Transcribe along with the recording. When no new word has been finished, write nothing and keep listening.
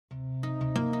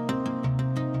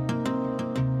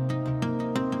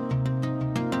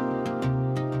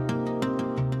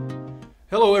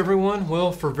Hello everyone.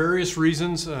 Well, for various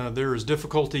reasons, there is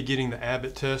difficulty getting the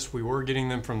Abbott test. We were getting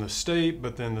them from the state,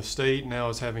 but then the state now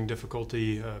is having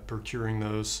difficulty procuring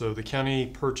those. So the county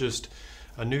purchased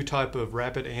a new type of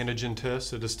rapid antigen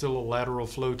test. It is still a lateral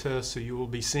flow test, so you will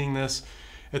be seeing this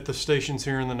at the stations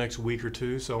here in the next week or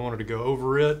two. So I wanted to go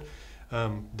over it,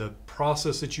 the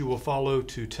process that you will follow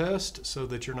to test, so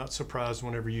that you're not surprised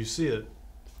whenever you see it.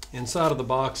 Inside of the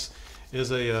box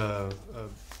is a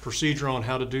procedure on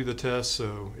how to do the test.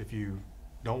 So if you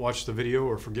don't watch the video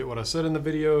or forget what I said in the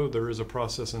video, there is a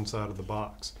process inside of the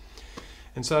box.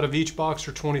 Inside of each box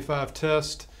are 25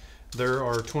 tests. There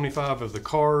are 25 of the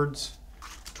cards,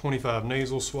 25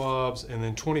 nasal swabs, and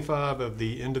then 25 of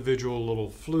the individual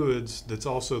little fluids that's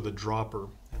also the dropper.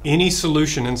 Any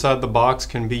solution inside the box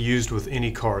can be used with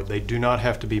any card. They do not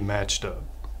have to be matched up.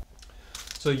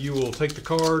 So you will take the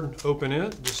card, open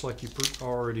it, just like you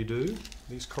already do.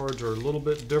 These cards are a little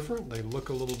bit different. They look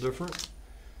a little different.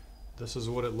 This is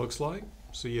what it looks like.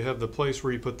 So you have the place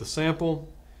where you put the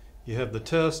sample, you have the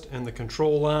test and the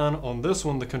control line. On this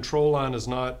one, the control line is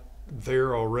not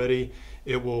there already.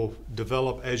 It will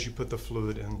develop as you put the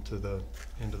fluid into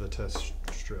the test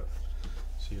strip.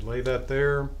 So you lay that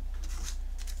there.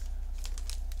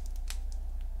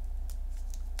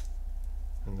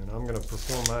 And then I'm going to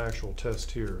perform my actual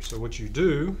test here. So what you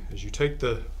do is you take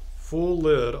the full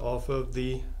lid off of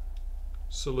the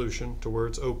solution to where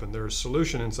it's open. There is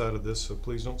solution inside of this, so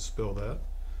please don't spill that.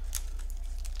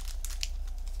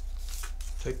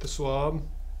 Take the swab,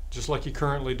 just like you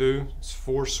currently do. It's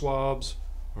 4 swabs,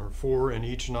 or 4 in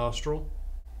each nostril.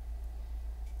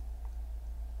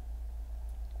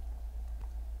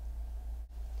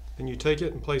 Then you take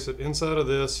it and place it inside of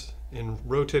this and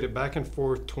rotate it back and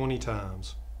forth 20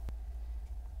 times.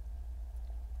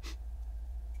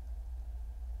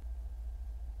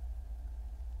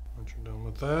 Once you're done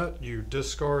with that, you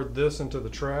discard this into the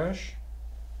trash.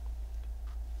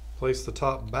 Place the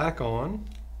top back on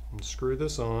and screw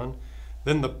this on.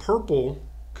 Then the purple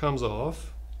comes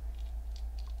off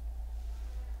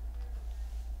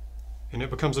and it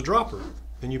becomes a dropper.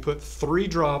 Then you put 3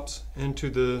 drops into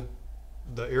the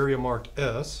area marked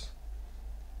S.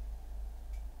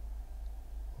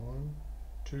 1,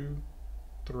 2,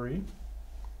 3.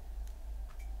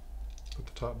 Put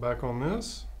the top back on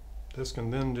this. This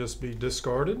can then just be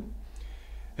discarded.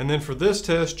 And then for this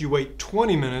test, you wait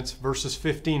 20 minutes versus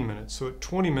 15 minutes. So at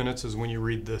 20 minutes is when you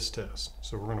read this test.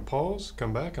 So we're going to pause,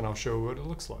 come back, and I'll show you what it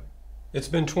looks like. It's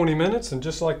been 20 minutes, and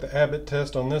just like the Abbott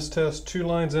test on this test, 2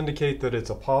 lines indicate that it's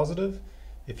a positive.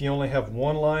 If you only have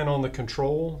 1 line on the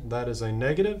control, that is a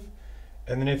negative.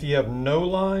 And then if you have no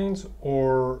lines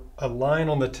or a line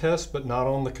on the test but not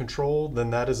on the control,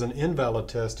 then that is an invalid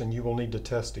test and you will need to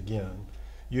test again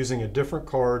using a different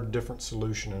card, different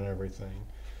solution and everything.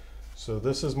 So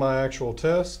this is my actual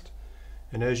test,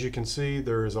 and as you can see,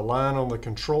 there is a line on the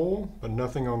control but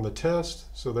nothing on the test,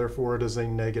 so therefore it is a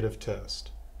negative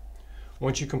test.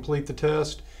 Once you complete the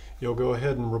test, you'll go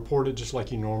ahead and report it just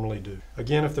like you normally do.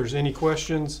 Again, if there's any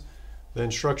questions, the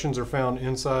instructions are found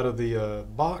inside of the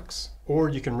box, or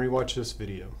you can rewatch this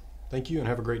video. Thank you and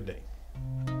have a great day.